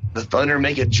the Thunder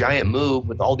make a giant move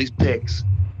with all these picks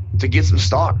to get some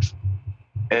stars.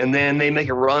 And then they make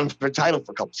a run for a title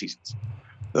for a couple seasons.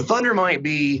 The Thunder might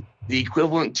be the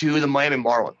equivalent to the Miami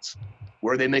Marlins,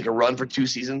 where they make a run for 2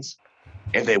 seasons.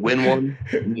 If they win one,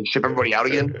 and they ship everybody out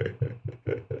again.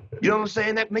 You know what I'm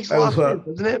saying? That makes a lot of sense,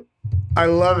 doesn't it? I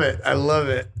love it.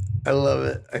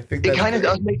 I think it kind of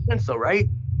does make sense, though, right?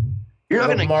 You're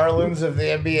not the Marlins of the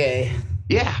NBA.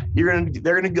 Yeah,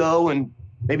 they're gonna go and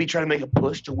maybe try to make a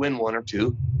push to win 1 or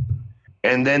 2,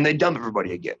 and then they dump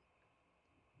everybody again.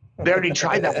 They already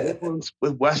tried that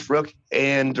with Westbrook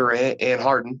and Durant and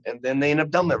Harden, and then they end up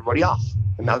dumping everybody off.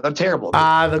 And now they're terrible.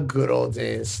 The good old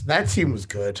days. That team was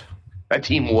good. That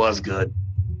team was good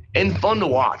and fun to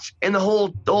watch, and the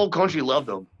whole country loved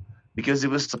them because it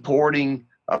was supporting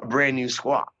a brand new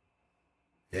squad.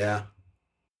 Yeah.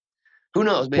 Who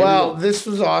knows, man? Well, this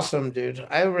was awesome, dude.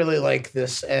 I really like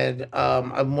this, and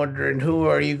I'm wondering, who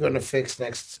are you going to fix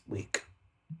next week?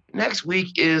 Next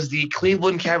week is the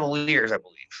Cleveland Cavaliers, I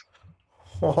believe.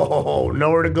 Oh,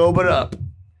 nowhere to go but up.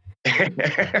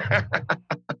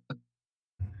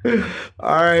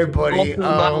 All right, buddy.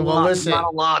 Listen. Not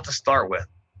a lot to start with.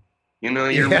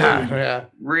 You're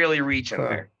really reaching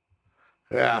there.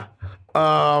 Yeah.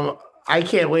 I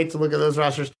can't wait to look at those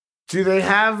rosters. Do they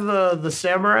have the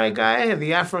samurai guy,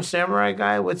 the Afro samurai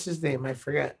guy? What's his name? I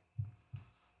forget.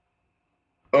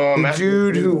 The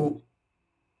dude who,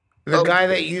 the guy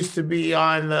that used to be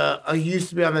on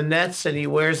the Nets, and he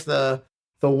wears the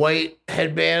white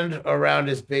headband around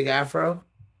his big afro.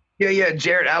 Yeah,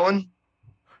 Jared Allen.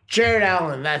 Jared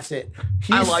Allen, that's it.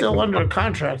 He's still under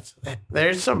contract.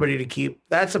 There's somebody to keep.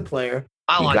 That's a player.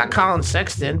 You got Colin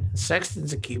Sexton.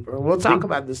 Sexton's a keeper. We'll talk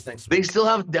about this next week. They still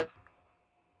have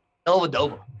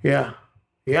Dellavedova.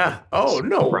 Yeah. Oh,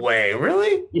 no way.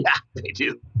 Really? Yeah, they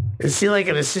do. Is he like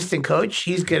an assistant coach?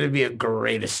 He's going to be a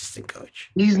great assistant coach.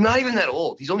 He's not even that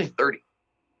old. He's only 30.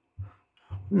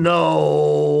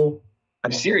 No.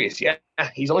 I'm serious. Yeah,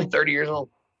 he's only 30 years old.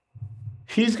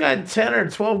 He's got 10 or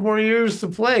 12 more years to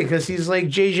play because he's like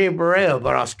JJ Barea,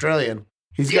 but Australian.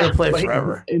 He's going to play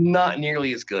forever. Not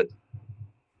nearly as good.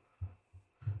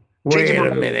 Wait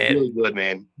a minute. Really good,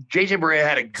 man. JJ Barea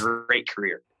had a great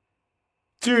career.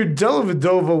 Dude,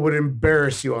 Dellavedova would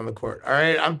embarrass you on the court. All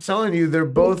right, I'm telling you, they're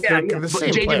both the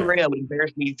same JJ player. Barea would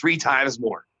embarrass me 3 times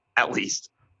more, at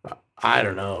least. I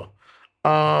don't know.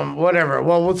 Whatever.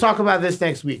 Well, we'll talk about this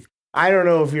next week. I don't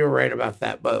know if you're right about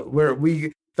that, but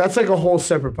that's like a whole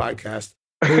separate podcast.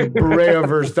 The Barea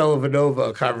versus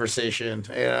Dellavedova conversation.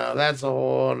 That's a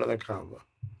whole other combo.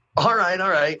 All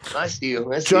right. I see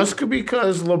you. Just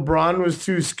because LeBron was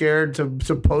too scared to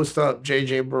post up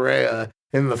JJ Barea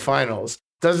in the finals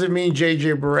doesn't mean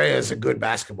JJ Barea is a good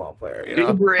basketball player.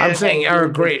 I'm saying are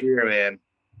a great career, man.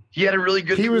 He had a really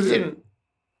good. He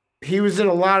was in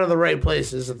a lot of the right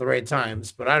places at the right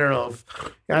times, but I don't know if.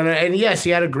 And yes, he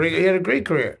had a great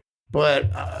career,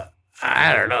 but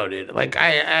I don't know, dude. Like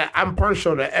I'm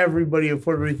partial to everybody of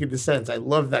Puerto Rican descent. I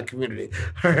love that community.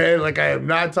 All right, like I am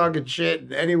not talking shit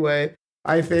in any way.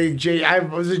 I think I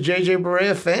was a JJ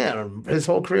Barea fan his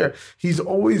whole career. He's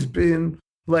always been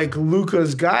like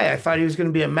Luka's guy. I thought he was going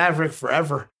to be a Maverick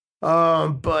forever.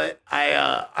 But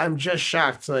I'm just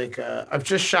shocked. I'm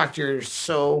just shocked you're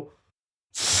so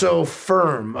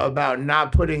firm about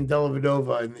not putting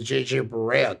Dellavedova in the JJ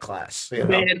Barea class.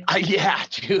 Man, yeah,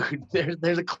 dude.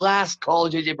 There's a class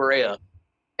called JJ Barea,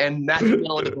 and Matthew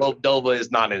Dellavedova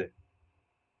is not in it.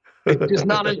 It's just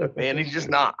not in it, man. He's just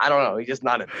not. I don't know. He's just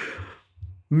not in it.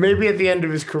 Maybe at the end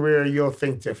of his career, you'll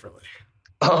think differently.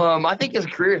 I think his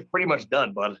career is pretty much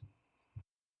done, bud.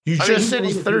 You just said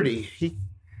he's 30.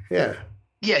 Yeah.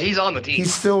 Yeah, he's on the team.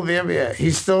 He's still in the NBA.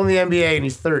 He's still in the NBA, and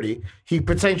he's 30. He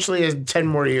potentially has 10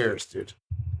 more years, dude.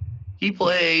 He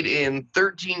played in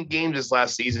 13 games this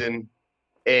last season,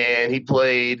 and he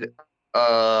played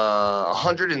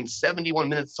 171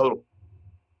 minutes total.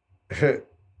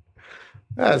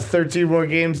 That's 13 more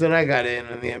games than I got in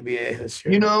the NBA this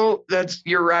year. You know,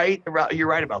 you're right. You're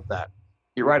right about that.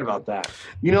 You're right about that.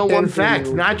 You know, in fact,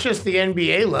 not just the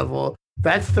NBA level.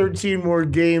 That's 13 more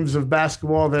games of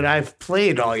basketball that I've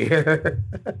played all year.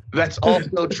 That's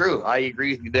also true. I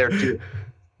agree with you there too.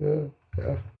 Yeah.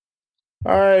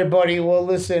 All right, buddy. Well,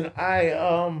 listen,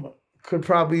 I could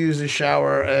probably use a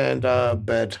shower and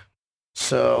bed.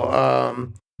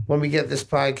 So let me get this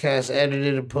podcast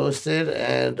edited and posted.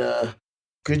 And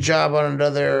good job on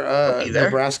another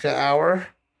Nebraska hour.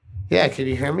 Yeah, can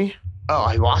you hear me? Oh,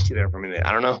 I lost you there for a minute.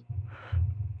 I don't know.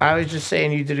 I was just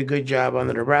saying you did a good job on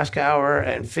the Nebraska hour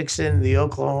and fixing the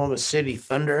Oklahoma City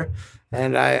Thunder.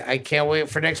 And I can't wait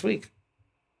for next week.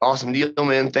 Awesome deal,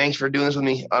 man. Thanks for doing this with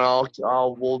me.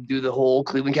 We'll do the whole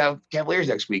Cleveland Cavaliers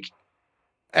next week.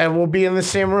 And we'll be in the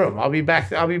same room. I'll be back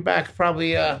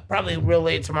probably real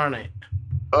late tomorrow night.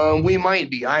 We might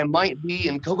be. I might be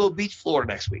in Cocoa Beach, Florida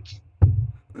next week.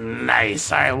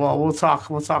 Nice. All right. Well, we'll talk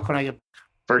when I get.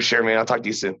 For sure, man. I'll talk to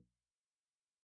you soon.